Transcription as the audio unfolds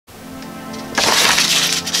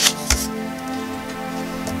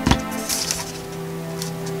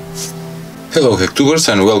Hello Hacktubers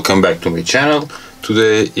and welcome back to my channel.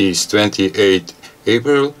 Today is 28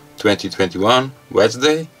 April 2021,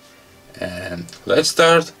 Wednesday, and let's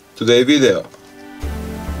start today's video.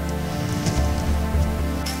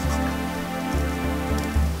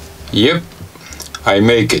 Yep, I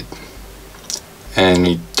make it, and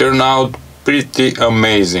it turned out pretty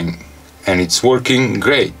amazing, and it's working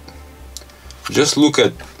great. Just look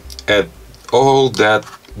at all that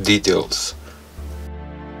details.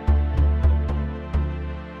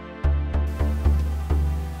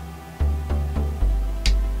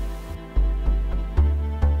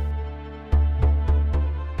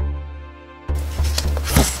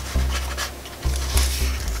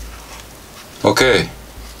 Okay,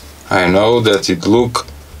 I know that it looks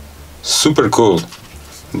super cool,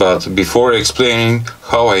 but before explaining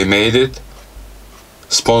how I made it,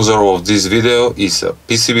 sponsor of this video is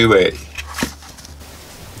PCBWay.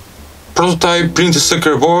 Prototype printed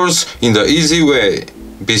circuit boards in the easy way.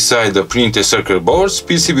 Beside the printed circuit boards,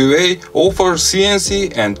 PCBWay offers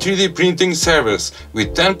CNC and 3D printing service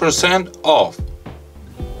with 10% off.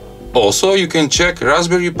 Also, you can check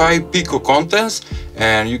Raspberry Pi Pico contents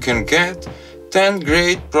and you can get 10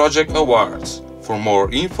 great project awards. For more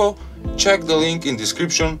info, check the link in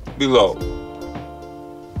description below.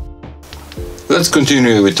 Let's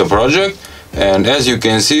continue with the project, and as you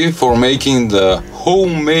can see, for making the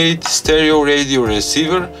homemade stereo radio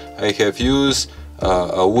receiver, I have used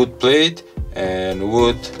a wood plate and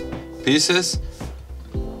wood pieces,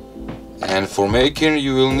 and for making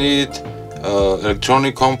you will need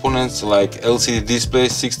electronic components like LCD display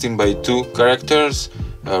 16:2 characters,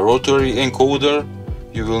 a rotary encoder,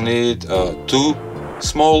 you will need 2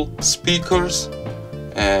 small speakers,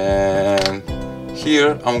 and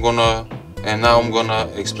here I'm gonna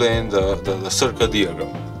explain the circuit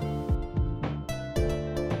diagram.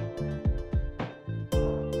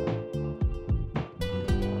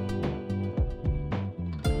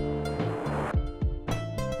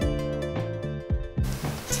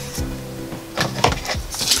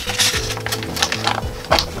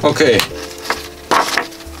 Okay,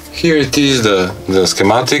 here it is the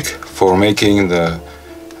schematic for making the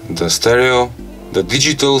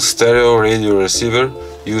digital stereo radio receiver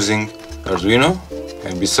using Arduino,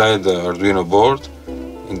 and beside the Arduino board,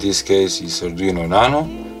 in this case is Arduino Nano,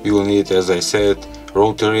 you will need, as I said,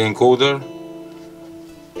 rotary encoder,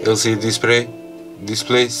 LCD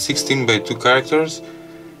display 16:2 characters,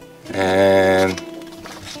 and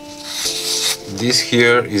this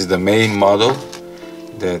here is the main model,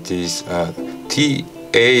 that is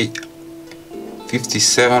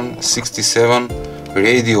TA5767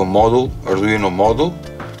 radio module, Arduino module,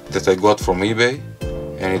 that I got from eBay,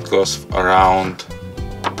 and it costs around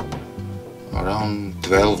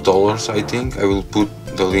 $12, I think. I will put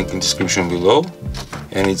the link in description below.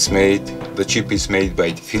 And the chip is made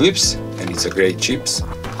by Philips, and it's a great chip.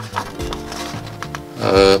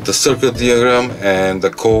 The circuit diagram and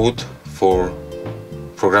the code for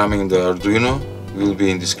programming the Arduino will be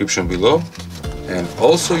in description below, and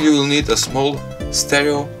also you will need a small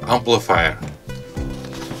stereo amplifier.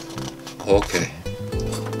 Okay.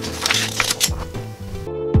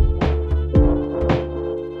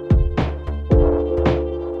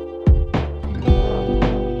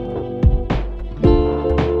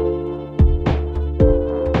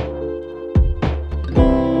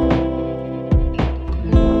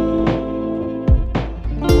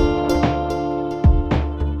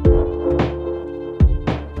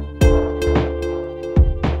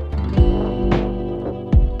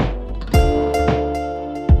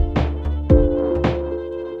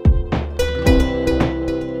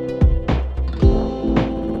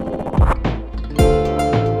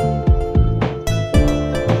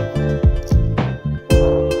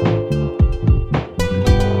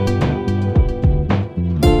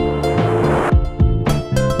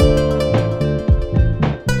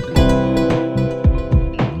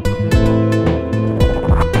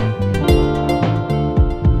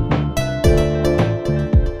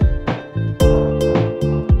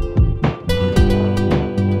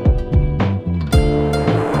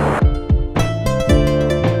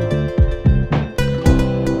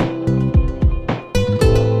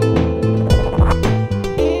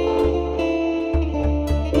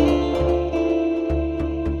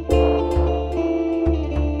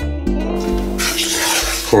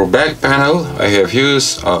 For back panel, I have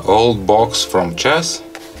used an old box from Chess.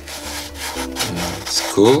 It's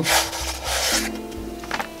cool.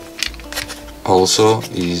 Also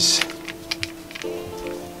is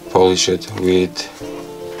polished with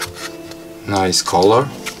nice color.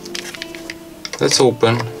 Let's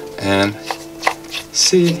open and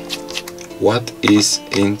see what is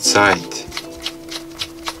inside.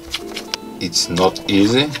 it's not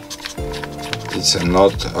easy. It's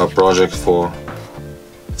not a project for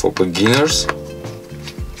beginners.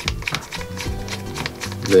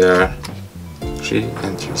 There are 3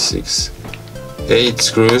 and 3, 6, 8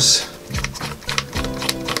 screws,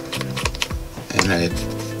 and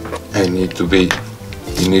I need to be,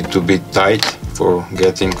 you need to be tight for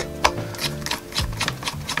getting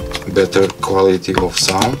better quality of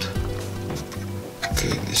sound.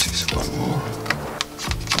 Okay, this is one more.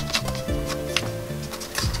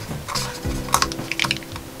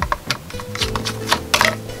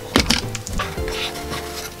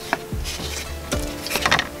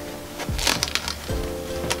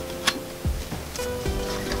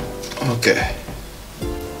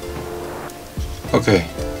 Okay,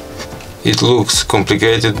 it looks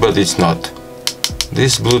complicated, but it's not.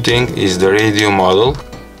 This blue thing is the radio model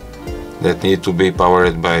that need to be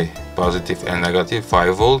powered by positive and negative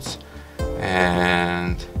 5 volts,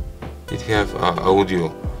 and it have a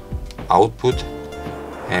audio output,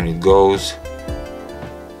 and it goes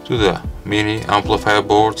to the mini amplifier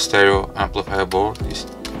board, stereo amplifier board.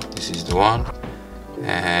 This is the one,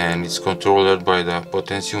 and it's controlled by the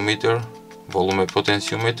potentiometer, volume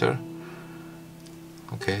potentiometer.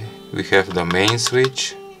 Okay, we have the main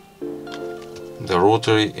switch. The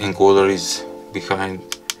rotary encoder is behind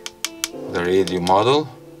the radio model,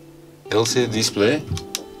 LCD display,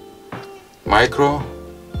 micro,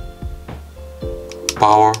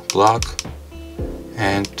 power plug,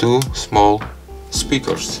 and 2 small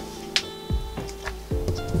speakers,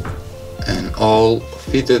 and all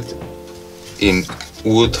fitted in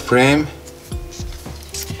wood frame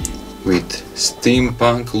with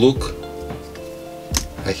steampunk look.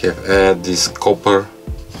 I have added these copper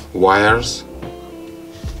wires.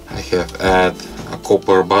 I have added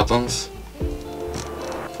copper buttons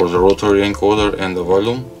for the rotary encoder and the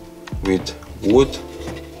volume with wood.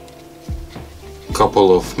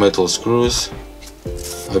 Couple of metal screws.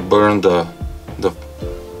 I burned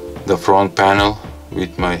the front panel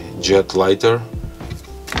with my jet lighter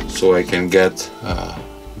so I can get a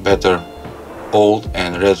better old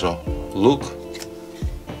and retro look.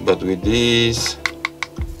 But with these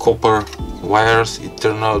copper wires it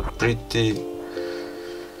turned out pretty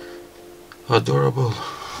adorable.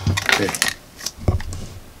 Okay,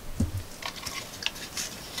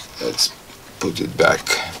 let's put it back,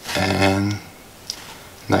 and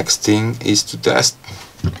next thing is to test.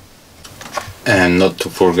 And not to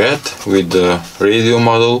forget, with the radio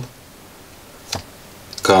model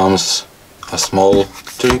comes a small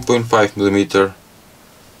 3.5mm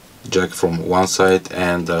jack from one side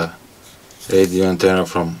and the radio antenna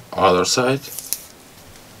from other side,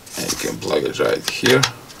 and you can plug it right here.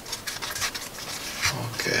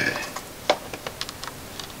 Okay,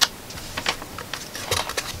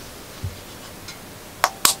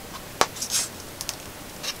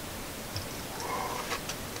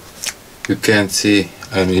 you can't see,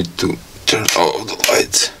 I need to turn off the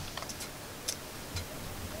lights.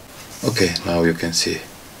 Okay, now you can see.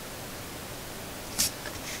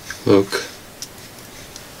 Look,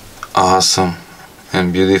 awesome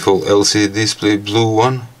and beautiful LCD display, blue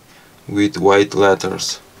one with white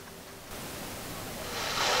letters.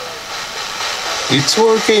 It's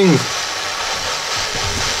working!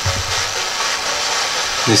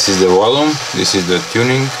 This is the volume, this is the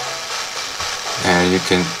tuning, and you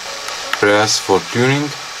can press for tuning.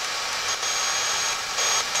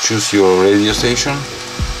 Choose your radio station.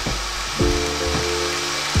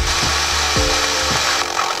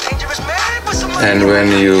 And when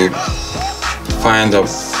you find a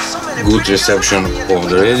good reception of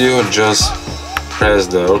the radio, just press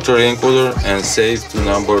the rotary encoder and save to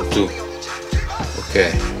number 2.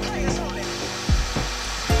 Okay.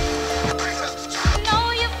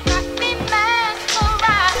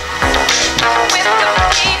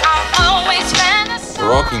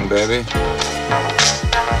 Rocking, baby.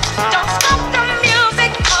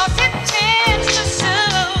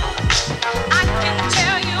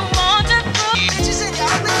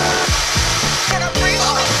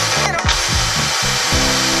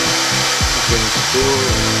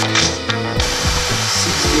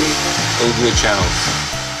 Audio channels.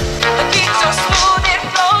 The beat so smooth it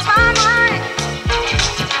blows my mind.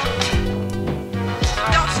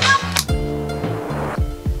 Don't stop.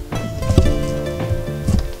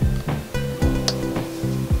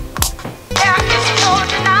 There is no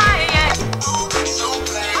denying.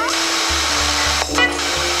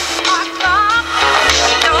 It's my club.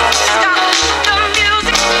 Don't stop the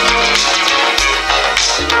music.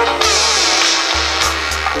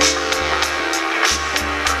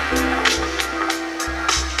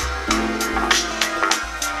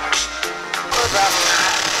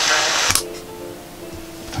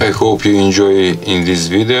 hope you enjoy in this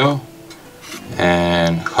video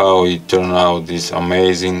and how it turned out, this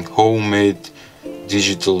amazing homemade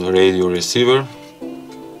digital radio receiver.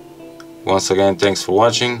 Once again, thanks for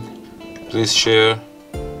watching. Please share,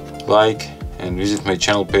 like, and visit my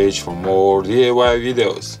channel page for more DIY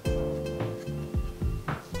videos.